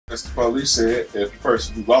As the police said, if the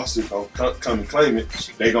person who lost it don't come and claim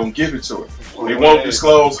it, they don't give it to it. They won't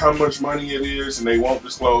disclose how much money it is, and they won't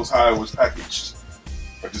disclose how it was packaged.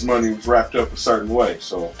 But this money was wrapped up a certain way,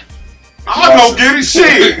 so. I'm gonna get it,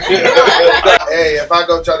 shit. Hey, if I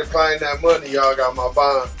go try to claim that money, y'all got my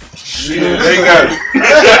bond. Yeah, they got it.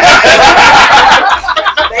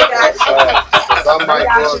 They got you. I might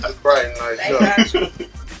go up to Brighton like They got you.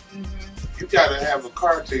 You gotta have a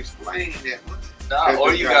car to explain that money. Nah,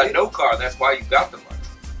 or you got no car. That's why you got the money.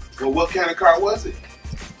 Well, what kind of car was it?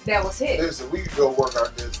 That was it. Listen, we can go work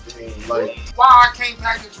out this thing. Like, Why I can't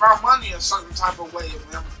package my money a certain type of way,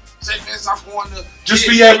 man? Say, man, I'm going to Just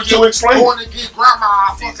be able to explain. Going to get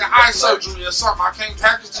grandma fucking eye surgery or something. I can't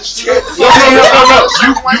package this shit. No.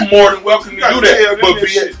 You more than welcome to do that.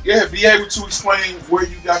 But be able to explain where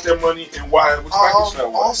you got that money and why it was packaged that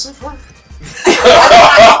way. Awesome.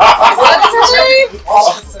 What's her name?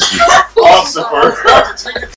 Awesome.